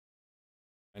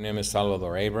My name is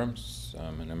Salvador Abrams.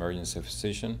 I'm an emergency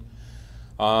physician.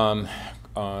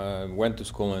 Went to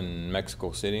school in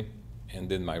Mexico City and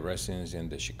did my residency in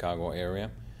the Chicago area.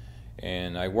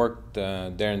 And I worked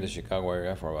there in the Chicago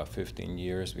area for about 15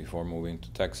 years before moving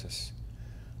to Texas.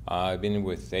 I've been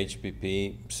with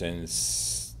HPP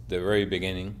since the very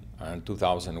beginning, in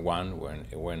 2001,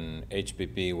 when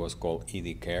HPP was called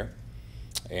ED Care.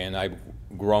 And I've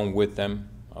grown with them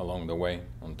along the way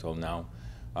until now.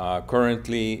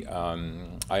 Currently,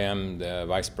 I am the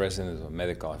Vice President of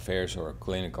Medical Affairs or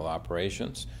Clinical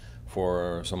Operations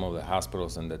for some of the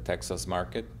hospitals in the Texas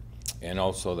market, and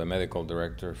also the Medical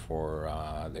Director for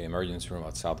the emergency room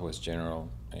at Southwest General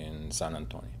in San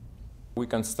Antonio. We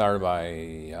can start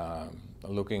by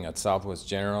looking at Southwest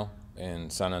General in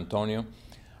San Antonio.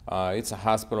 It's a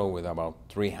hospital with about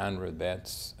 300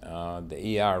 beds.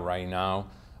 The ER right now,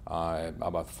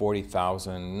 about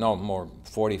 40,000, no more,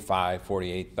 45,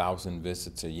 48,000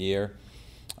 visits a year.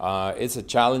 It's a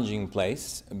challenging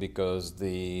place because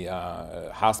the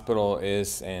hospital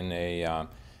is in a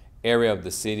area of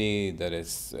the city that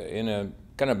is in a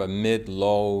kind of a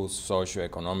mid-low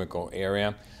socioeconomical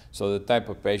area. So the type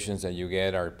of patients that you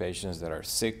get are patients that are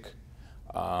sick,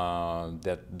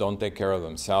 that don't take care of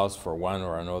themselves for one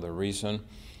or another reason.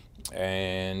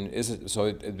 And so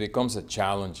it becomes a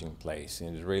challenging place.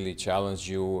 It really challenges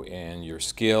you in your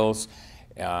skills,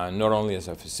 not only as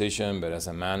a physician, but as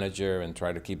a manager, and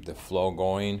try to keep the flow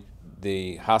going.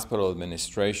 The hospital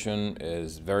administration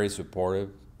is very supportive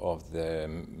of the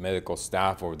medical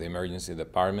staff or the emergency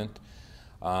department.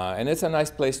 And it's a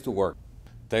nice place to work.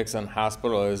 Texan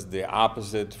Hospital is the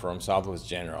opposite from Southwest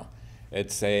General.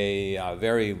 It's a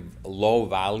very low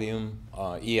volume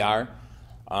ER.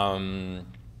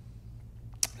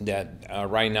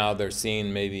 Right now they're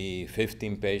seeing maybe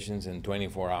 15 patients in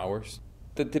 24 hours.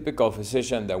 The typical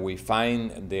physician that we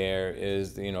find there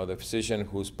is, the physician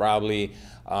who's probably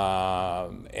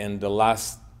in the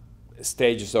last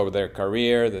stages of their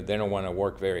career, that they don't want to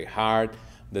work very hard,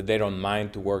 that they don't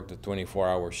mind to work the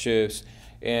 24-hour shifts.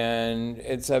 And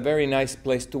it's a very nice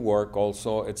place to work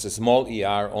also. It's a small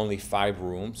ER, only 5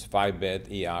 rooms, 5-bed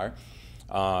ER.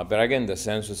 But again, the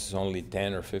census is only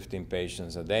 10 or 15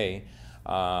 patients a day.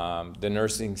 The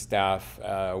nursing staff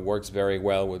works very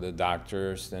well with the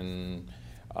doctors, and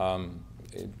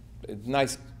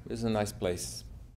it's a nice place.